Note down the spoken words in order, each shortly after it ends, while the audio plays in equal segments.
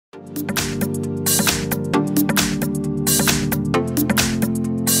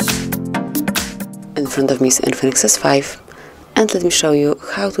In front of me is Infinix S5, and let me show you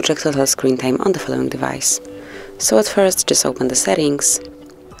how to check total screen time on the following device. So at first, just open the settings,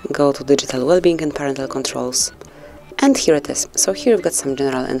 go to digital well-being and parental controls, and here it is. So here you've got some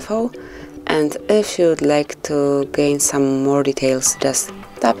general info, and if you'd like to gain some more details, just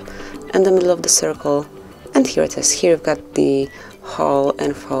tap in the middle of the circle, and here it is. Here you've got the whole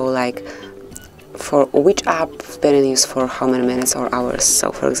info, like for which app been in use for how many minutes or hours.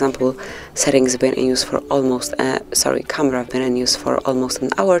 So for example, settings been in use for almost camera been in use for almost an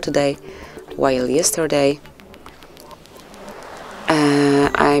hour today, while yesterday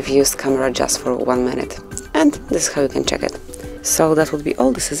I've used camera just for 1 minute, and this is how you can check it. So that would be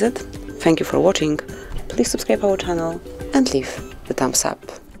all. This is it. Thank you for watching. Please subscribe our channel and leave the thumbs up.